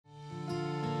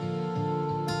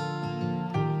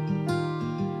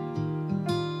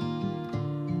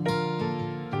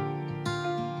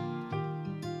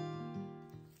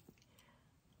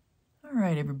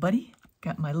right, everybody.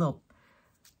 Got my little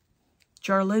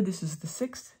jar lid. This is the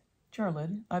 6th jar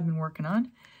lid I've been working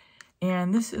on.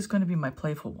 And this is going to be my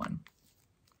playful one.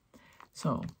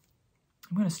 So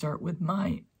I'm going to start with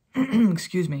my,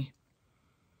 excuse me,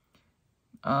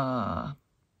 Amsterdam's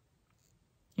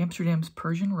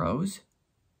Persian Rose.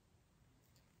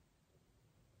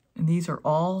 And these are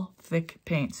all thick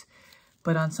paints.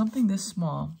 But on something this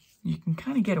small, you can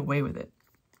kind of get away with it.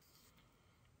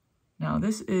 Now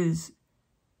this is,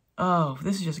 oh,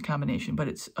 this is just a combination, but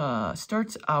it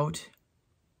starts out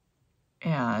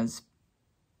as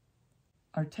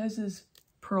Arteza's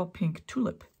Pearl Pink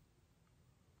Tulip.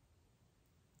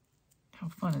 How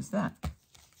fun is that?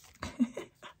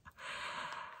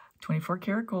 24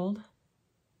 karat gold.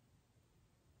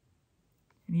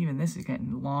 And even this is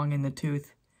getting long in the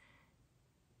tooth.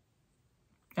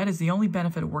 That is the only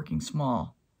benefit of working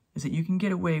small, is that you can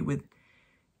get away with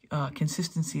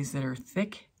consistencies that are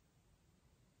thick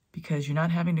because you're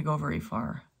not having to go very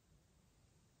far.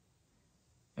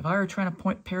 If I were trying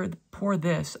to pour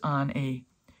this on a,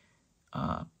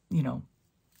 you know,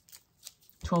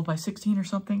 12 by 16 or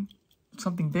something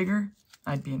bigger,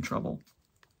 I'd be in trouble.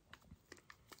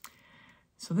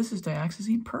 So this is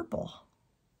dioxazine purple.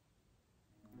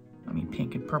 I mean,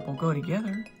 pink and purple go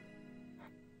together.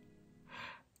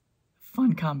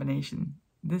 Fun combination.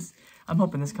 This, I'm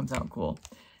hoping this comes out cool.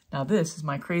 Now this is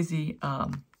my crazy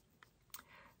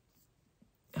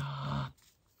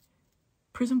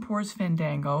Prism Pores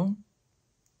Fandango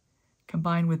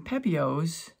combined with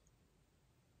Pepio's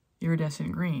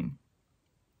iridescent green.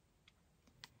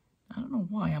 I don't know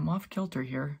why I'm off kilter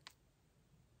here.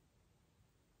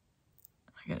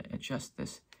 I gotta adjust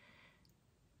this.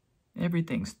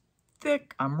 Everything's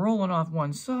thick. I'm rolling off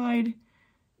one side.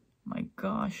 My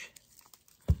gosh.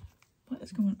 What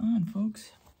is going on,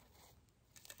 folks?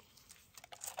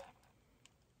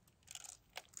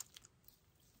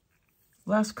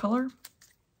 Last color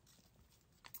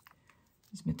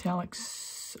is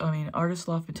Artist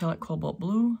Loft Metallic Cobalt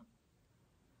Blue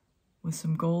with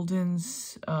some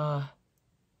goldens, a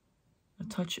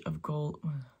touch of gold.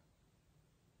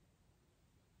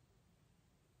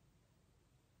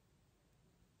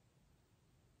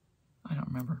 I don't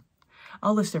remember.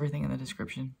 I'll list everything in the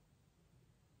description.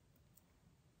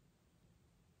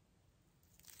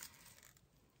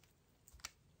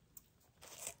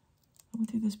 I went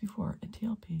through this before. A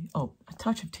TLP. Oh, a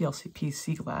touch of TLP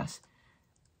sea glass.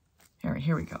 All right,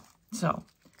 here we go. So,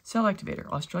 cell activator,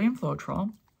 Australian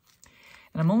Floetrol.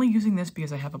 And I'm only using this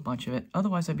because I have a bunch of it.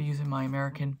 Otherwise, I'd be using my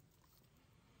American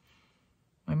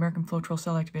Floetrol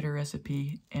cell activator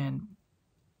recipe. And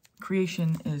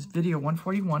creation is video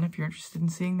 141 if you're interested in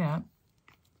seeing that.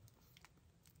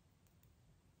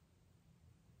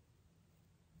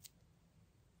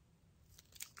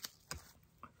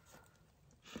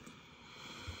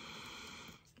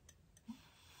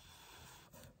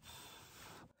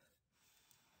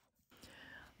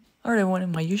 All right, everyone,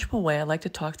 in my usual way, I like to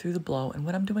talk through the blow, and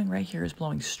what I'm doing right here is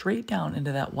blowing straight down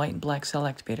into that white and black cell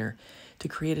activator to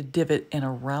create a divot and a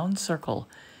round circle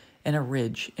and a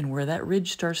ridge. And where that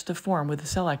ridge starts to form with the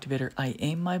cell activator, I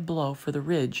aim my blow for the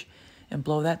ridge and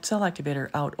blow that cell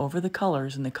activator out over the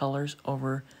colors and the colors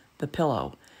over the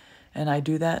pillow. And I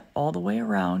do that all the way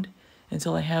around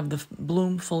until I have the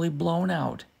bloom fully blown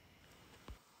out.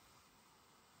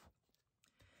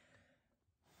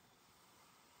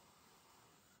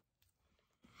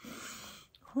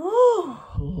 Woo,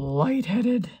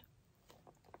 lightheaded.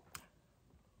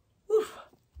 Oof.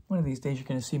 One of these days you're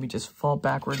going to see me just fall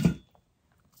backward.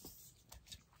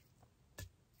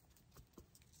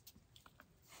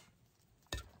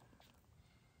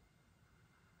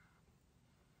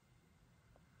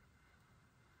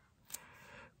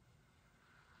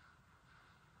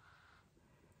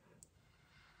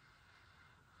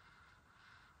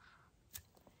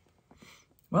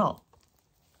 Well,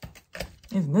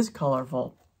 isn't this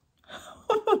colorful?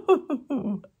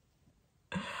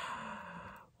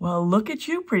 Well, look at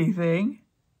you, pretty thing.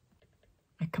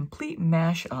 A complete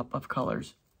mashup of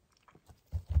colors.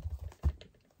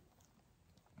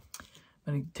 I'm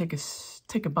going to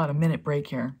take about a minute break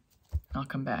here. I'll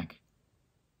come back.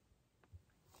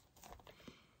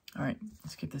 All right,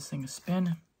 let's give this thing a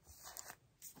spin.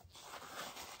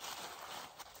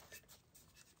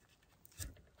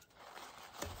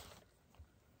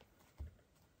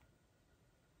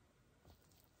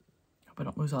 Hope I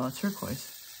don't lose all the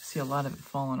turquoise. See a lot of it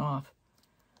falling off.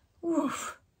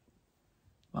 Woof.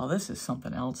 Well, this is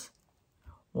something else.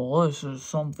 Well, this is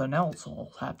something else,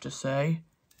 I'll have to say.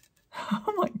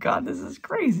 Oh my God, this is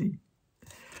crazy.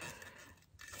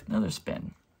 Another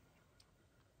spin.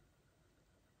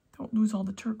 Don't lose all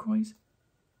the turquoise.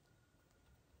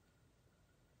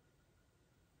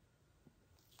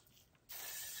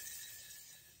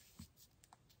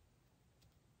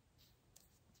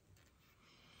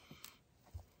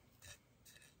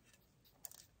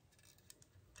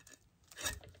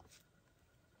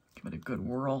 it a good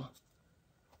whirl.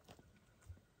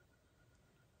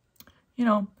 You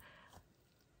know,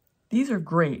 these are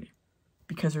great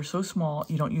because they're so small,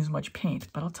 you don't use much paint.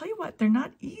 But I'll tell you what, they're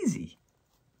not easy.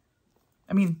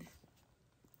 I mean,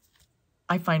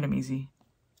 I find them easy,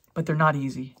 but they're not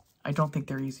easy. I don't think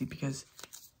they're easy because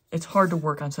it's hard to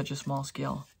work on such a small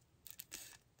scale.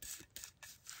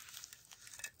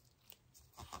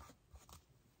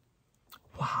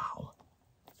 Wow.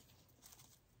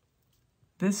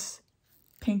 This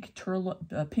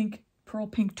pearl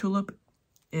pink tulip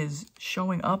is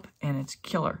showing up and it's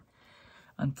killer.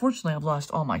 Unfortunately, I've lost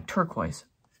all my turquoise.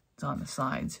 It's on the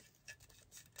sides.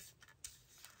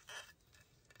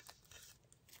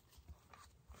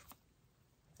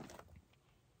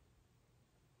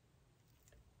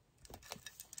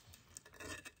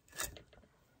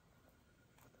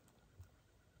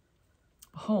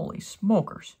 Holy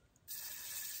smokers.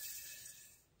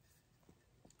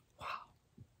 Wow.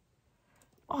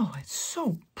 Oh, it's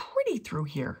so pretty through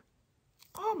here.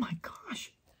 Oh my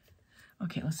gosh.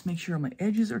 Okay, let's make sure my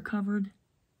edges are covered.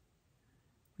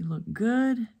 We look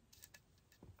good.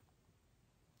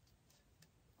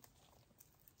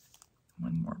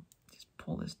 One more. Just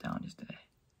pull this down just a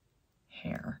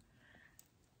hair.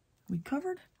 We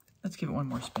covered? Let's give it one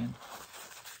more spin.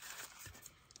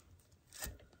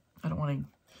 I don't want to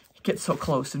get so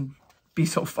close and be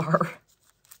so far.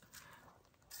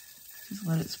 Just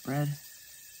let it spread.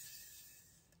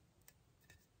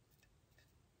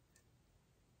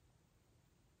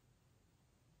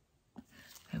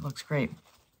 It looks great.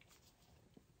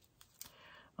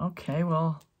 Okay,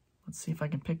 well, let's see if I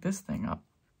can pick this thing up.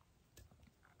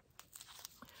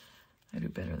 I do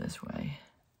better this way.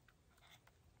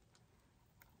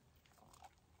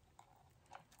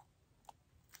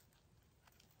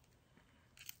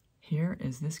 Here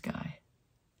is this guy.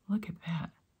 Look at that.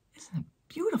 Isn't it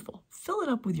beautiful? Fill it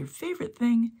up with your favorite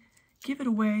thing. Give it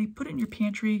away. Put it in your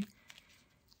pantry.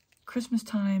 Christmas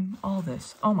time. All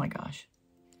this. Oh my gosh.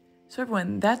 So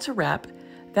everyone, that's a wrap.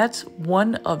 That's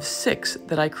one of 6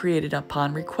 that I created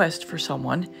upon request for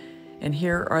someone. And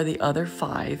here are the other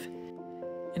 5.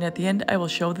 And at the end, I will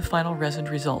show the final resin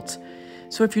results.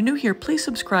 So if you're new here, please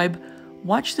subscribe.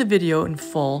 Watch the video in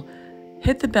full.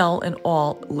 Hit the bell and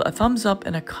all. A thumbs up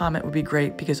and a comment would be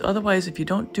great because otherwise, if you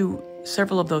don't do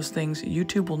several of those things,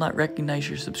 YouTube will not recognize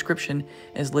your subscription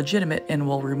as legitimate and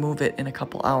will remove it in a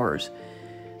couple hours.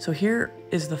 So here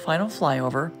is the final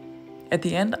flyover. At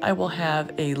the end, I will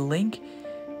have a link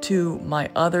to my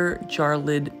other jar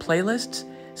lid playlists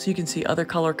so you can see other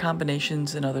color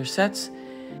combinations and other sets.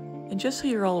 And just so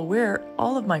you're all aware,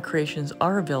 all of my creations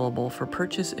are available for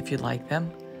purchase if you'd like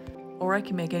them, or I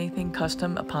can make anything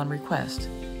custom upon request.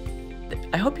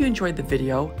 I hope you enjoyed the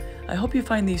video. I hope you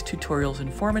find these tutorials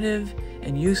informative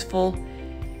and useful.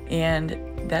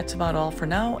 And that's about all for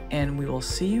now, and we will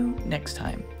see you next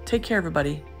time. Take care,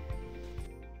 everybody.